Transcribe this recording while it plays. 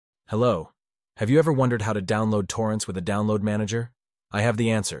Hello. Have you ever wondered how to download torrents with a download manager? I have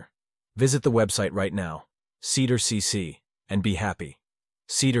the answer. Visit the website right now, Seedr CC, and be happy.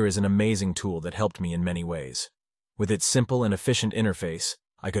 Seedr is an amazing tool that helped me in many ways. With its simple and efficient interface,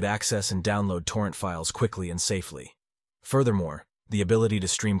 I could access and download torrent files quickly and safely. Furthermore, the ability to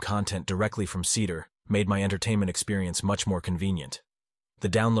stream content directly from Seedr made my entertainment experience much more convenient. The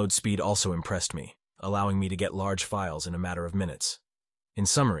download speed also impressed me, allowing me to get large files in a matter of minutes. In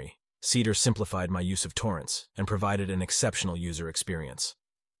summary, Seedr simplified my use of torrents and provided an exceptional user experience.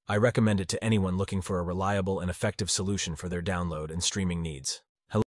 I recommend it to anyone looking for a reliable and effective solution for their download and streaming needs.